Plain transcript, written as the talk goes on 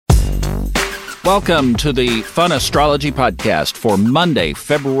Welcome to the Fun Astrology Podcast for Monday,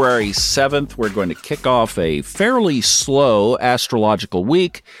 February 7th. We're going to kick off a fairly slow astrological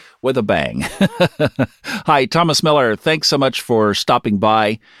week with a bang. Hi, Thomas Miller. Thanks so much for stopping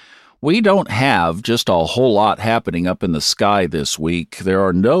by. We don't have just a whole lot happening up in the sky this week. There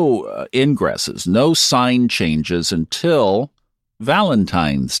are no ingresses, no sign changes until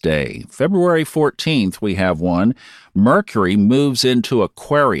Valentine's Day. February 14th, we have one. Mercury moves into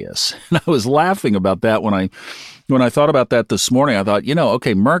Aquarius. And I was laughing about that when I thought about that this morning. I thought,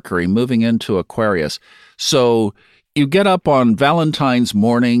 okay, Mercury moving into Aquarius. So you get up on Valentine's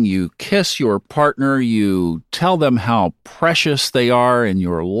morning, you kiss your partner, you tell them how precious they are in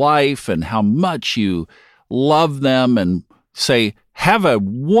your life and how much you love them and say, have a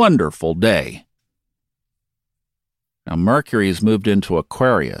wonderful day. Now, Mercury has moved into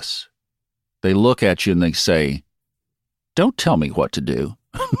Aquarius. They look at you and they say, don't tell me what to do.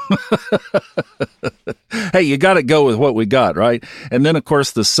 Hey, you got to go with what we got, right? And then, of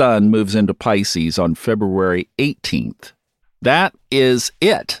course, the sun moves into Pisces on February 18th. That is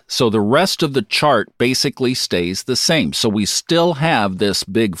it. So the rest of the chart basically stays the same. So we still have this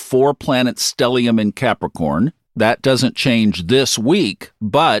big 4-planet stellium in Capricorn. That doesn't change this week,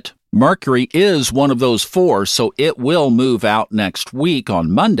 but Mercury is one of those 4, so it will move out next week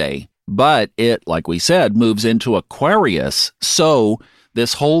on Monday, but it, like we said, moves into Aquarius. So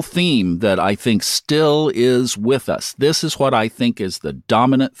this whole theme that I think still is with us, this is what I think is the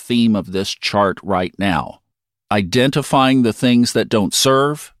dominant theme of this chart right now. Identifying the things that don't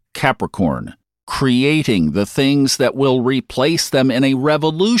serve, Capricorn. Creating the things that will replace them in a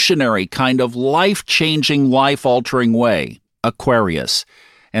revolutionary kind of life-changing, life-altering way, Aquarius.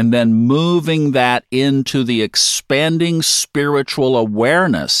 And then moving that into the expanding spiritual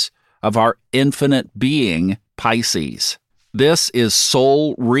awareness of our infinite being, Pisces. This is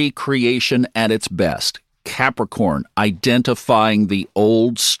soul recreation at its best. Capricorn, identifying the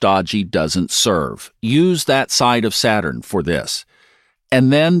old stodgy doesn't serve. Use that side of Saturn for this.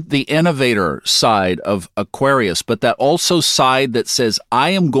 And then the innovator side of Aquarius, but that also side that says, I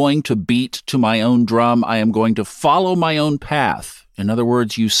am going to beat to my own drum. I am going to follow my own path. In other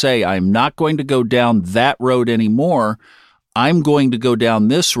words, you say, I'm not going to go down that road anymore. I'm going to go down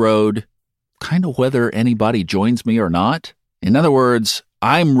this road, kind of whether anybody joins me or not. In other words,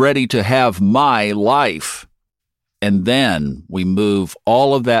 I'm ready to have my life. And then we move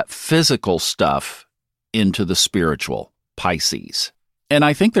all of that physical stuff into the spiritual, Pisces. And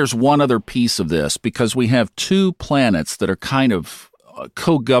I think there's one other piece of this, because we have 2 planets that are kind of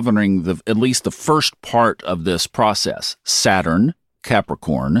co-governing at least the first part of this process. Saturn,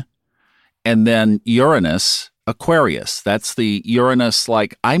 Capricorn, and then Uranus, Aquarius. That's the Uranus,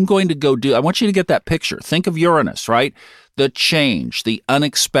 like, I'm going to go do, I want you to get that picture. Think of Uranus, right? The change, the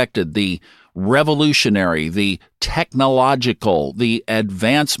unexpected, the revolutionary, the technological, the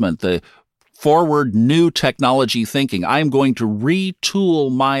advancement, the forward new technology thinking. I'm going to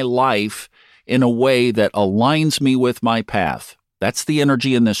retool my life in a way that aligns me with my path. That's the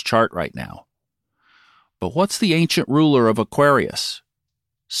energy in this chart right now. But what's the ancient ruler of Aquarius?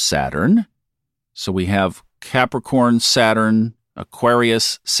 Saturn. So we have Capricorn, Saturn,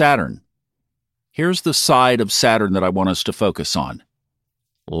 Aquarius, Saturn. Here's the side of Saturn that I want us to focus on.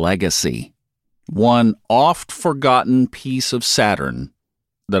 Legacy. One oft-forgotten piece of Saturn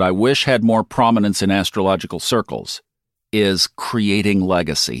that I wish had more prominence in astrological circles is creating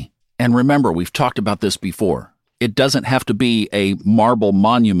legacy. And remember, we've talked about this before. It doesn't have to be a marble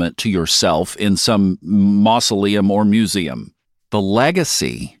monument to yourself in some mausoleum or museum. The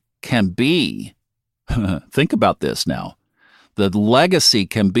legacy can be, think about this now, the legacy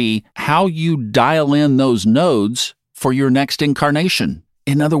can be how you dial in those nodes for your next incarnation.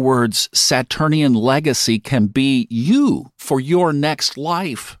 In other words, Saturnian legacy can be you for your next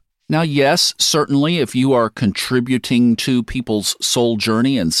life. Now, yes, certainly if you are contributing to people's soul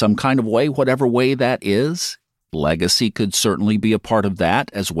journey in some kind of way, whatever way that is, legacy could certainly be a part of that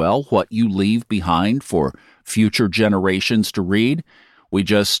as well, what you leave behind for future generations to read. We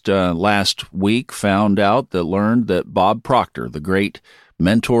just last week learned that Bob Proctor, the great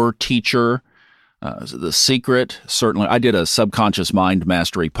mentor, teacher, The Secret, certainly. I did a Subconscious Mind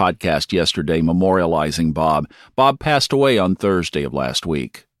Mastery podcast yesterday memorializing Bob. Bob passed away on Thursday of last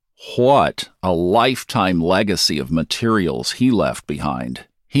week. What a lifetime legacy of materials he left behind.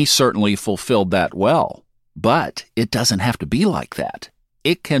 He certainly fulfilled that well. But it doesn't have to be like that.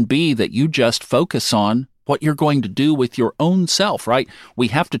 It can be that you just focus on what you're going to do with your own self, right? We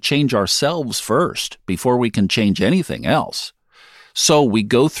have to change ourselves first before we can change anything else. So we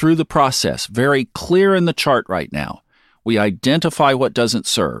go through the process, very clear in the chart right now. We identify what doesn't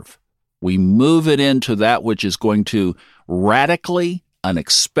serve. We move it into that which is going to radically,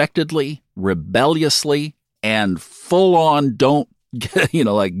 unexpectedly, rebelliously, and full on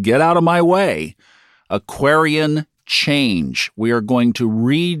get out of my way. Aquarian change. We are going to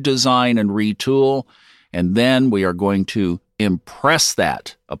redesign and retool, and then we are going to impress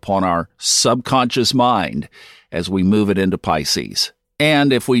that upon our subconscious mind as we move it into Pisces.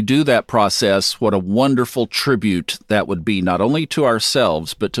 And if we do that process, what a wonderful tribute that would be, not only to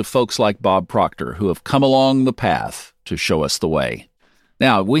ourselves, but to folks like Bob Proctor, who have come along the path to show us the way.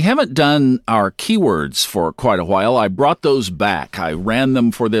 Now, we haven't done our keywords for quite a while. I brought those back. I ran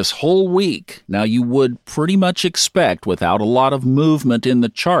them for this whole week. Now, you would pretty much expect, without a lot of movement in the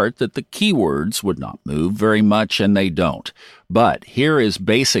chart, that the keywords would not move very much, and they don't. But here is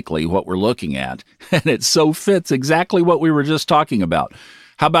basically what we're looking at, and it so fits exactly what we were just talking about.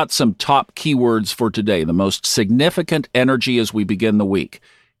 How about some top keywords for today, the most significant energy as we begin the week?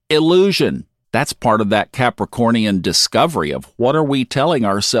 Illusion. That's part of that Capricornian discovery of what are we telling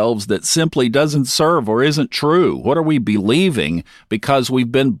ourselves that simply doesn't serve or isn't true? What are we believing because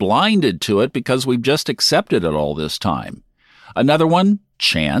we've been blinded to it because we've just accepted it all this time? Another one,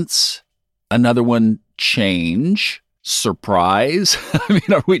 chance. Another one, change. Surprise. I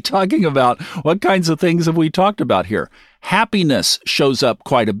mean, are we talking about what kinds of things have we talked about here? Happiness shows up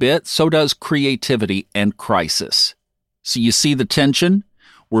quite a bit. So does creativity and crisis. So you see the tension?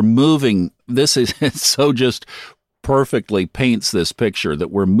 We're moving. This is so just perfectly paints this picture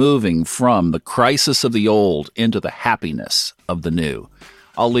that we're moving from the crisis of the old into the happiness of the new.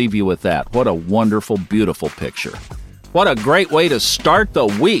 I'll leave you with that. What a wonderful, beautiful picture. What a great way to start the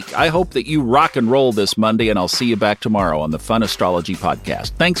week. I hope that you rock and roll this Monday, and I'll see you back tomorrow on the Fun Astrology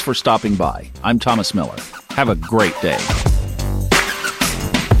Podcast. Thanks for stopping by. I'm Thomas Miller. Have a great day.